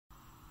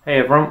Hey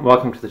everyone,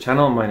 welcome to the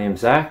channel. My name's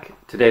Zach.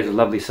 Today's a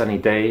lovely sunny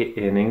day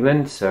in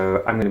England,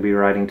 so I'm going to be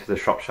riding to the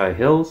Shropshire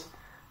Hills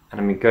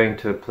and I'm going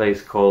to a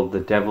place called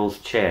the Devil's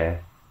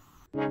Chair.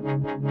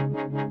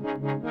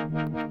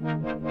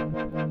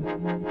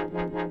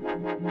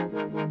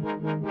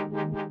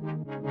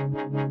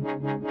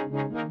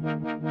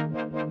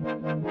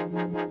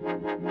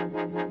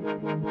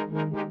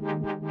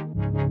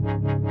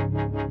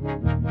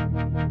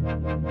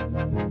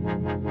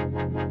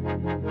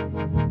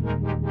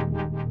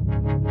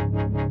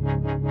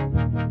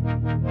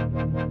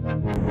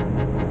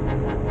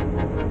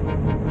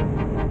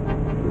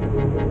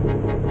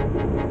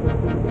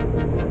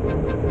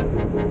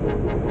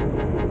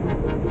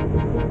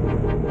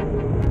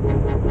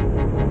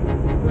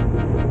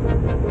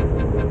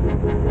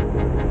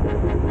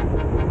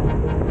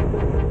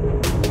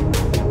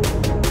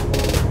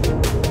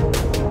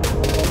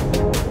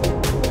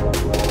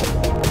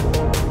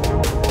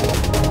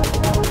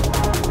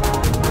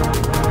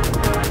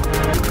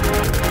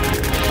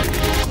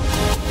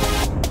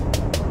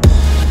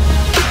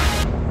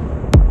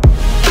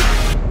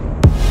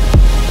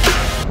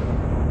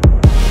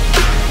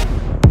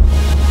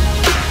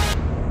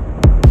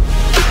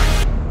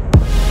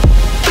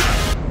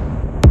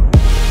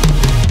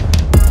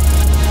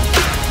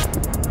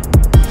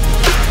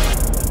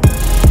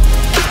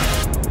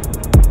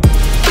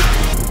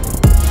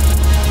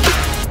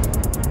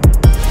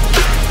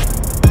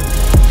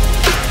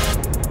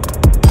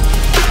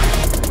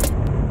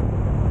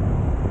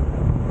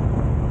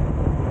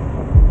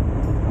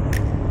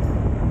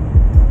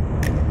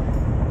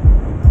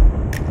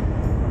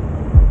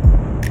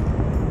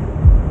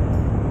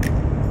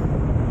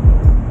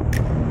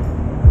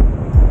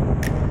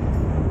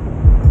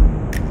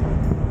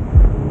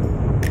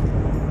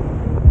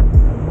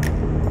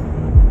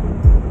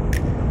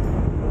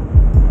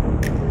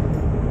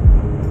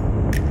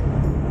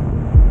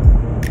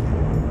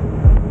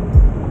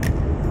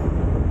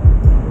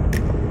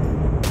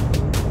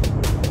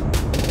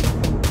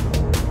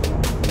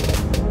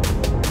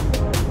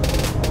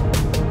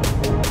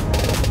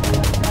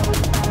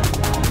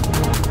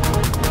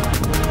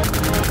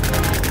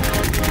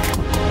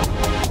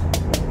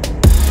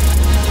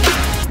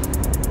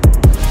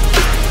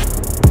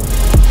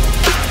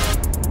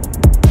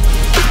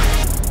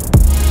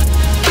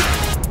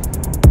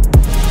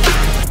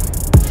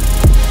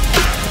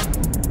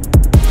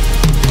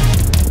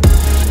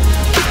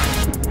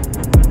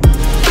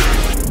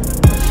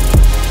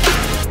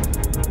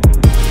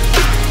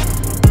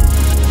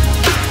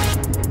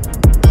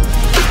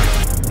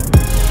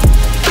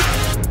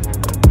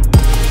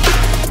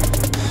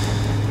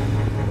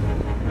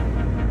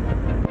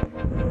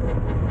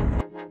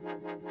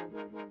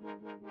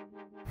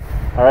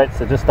 Alright,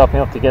 so just stopping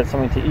off to get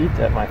something to eat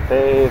at my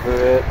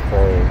favourite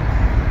place.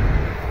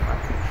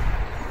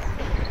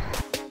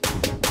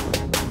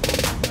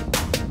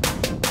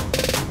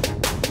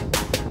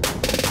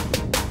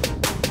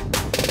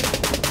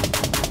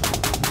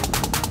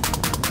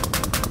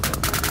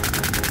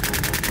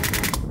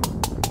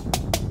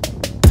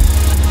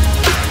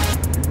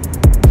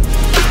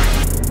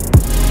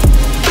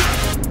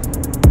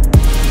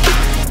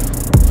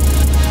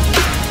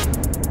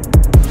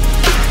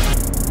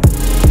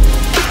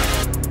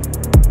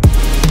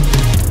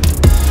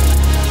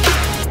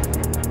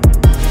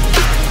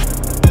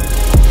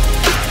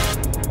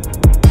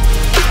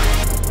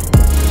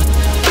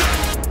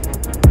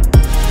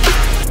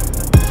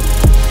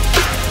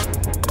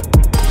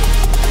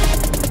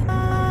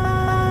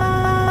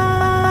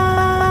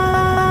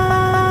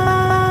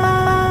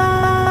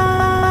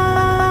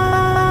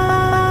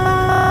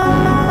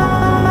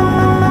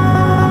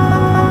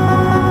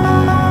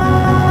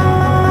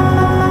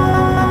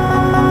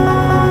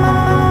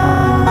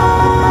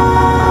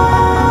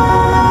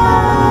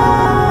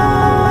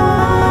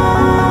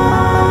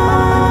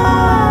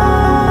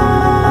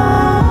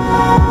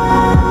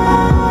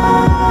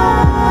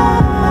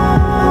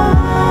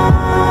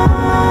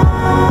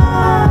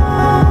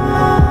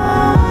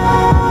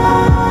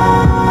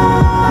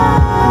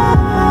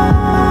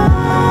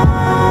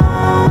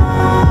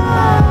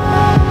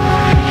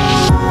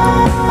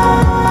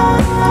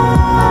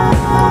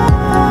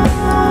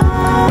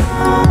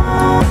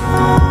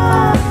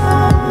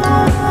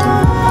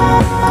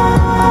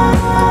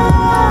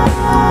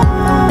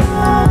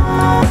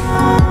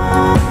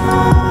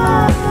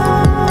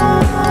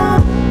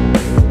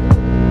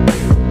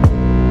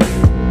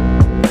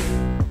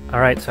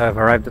 Alright, so I've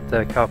arrived at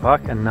the car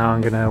park and now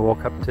I'm going to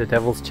walk up to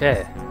Devil's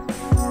Chair.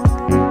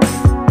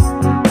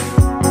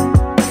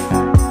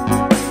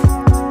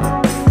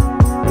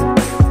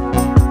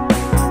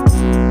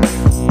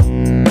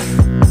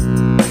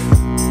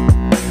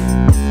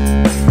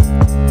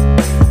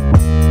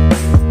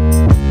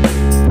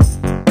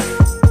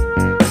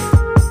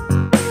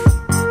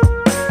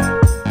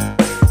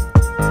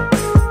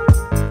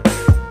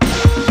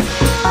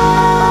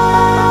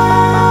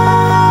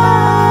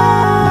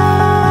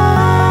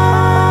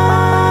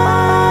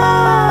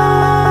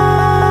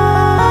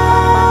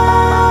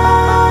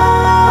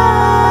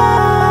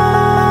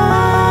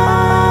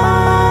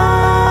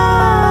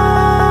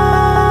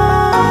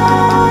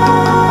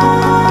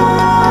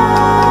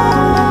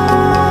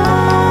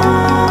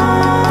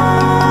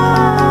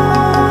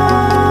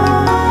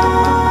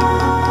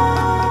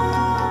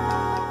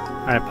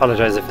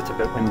 apologise if it's a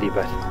bit windy,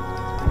 but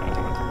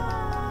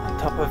on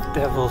top of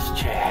Devil's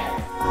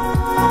Chair.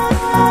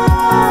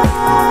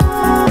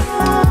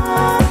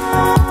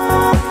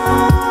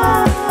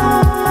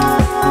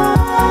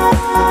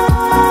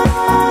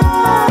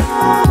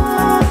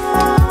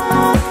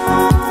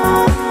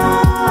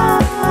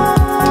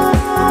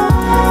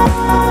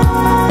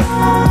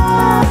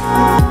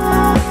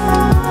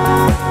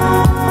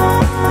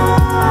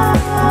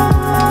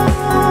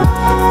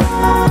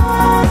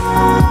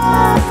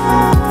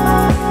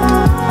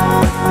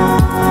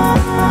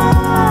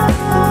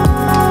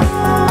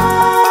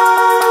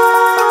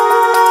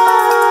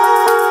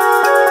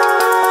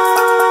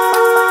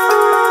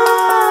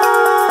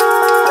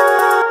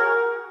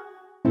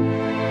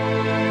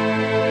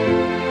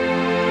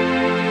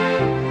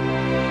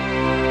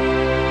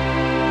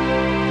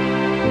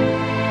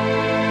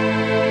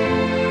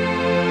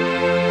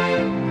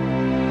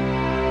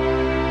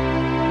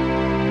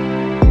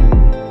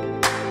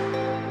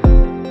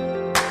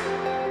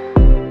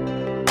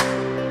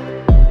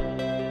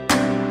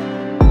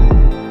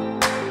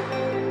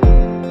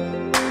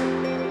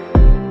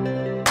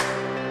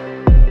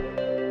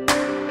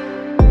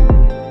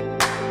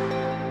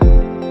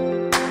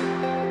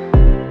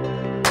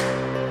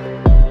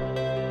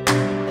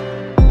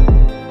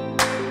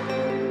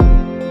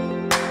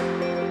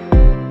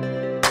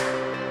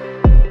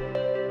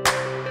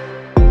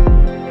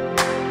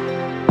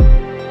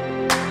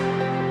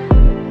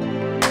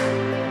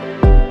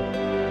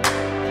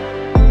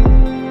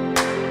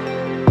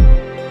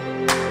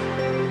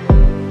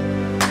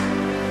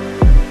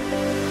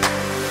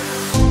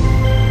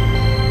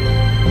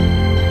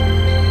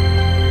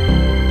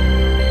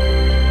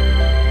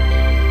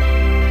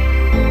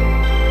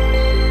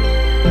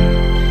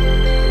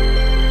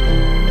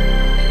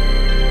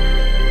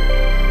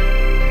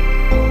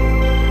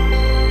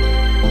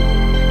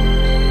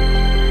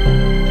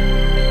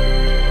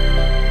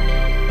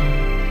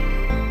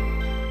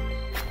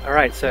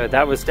 Alright, so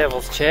that was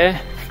Devil's Chair.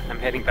 I'm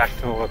heading back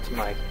towards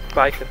my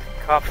bike at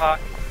the car park.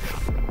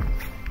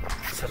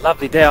 It's a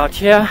lovely day out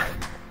here.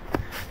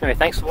 Anyway,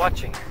 thanks for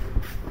watching.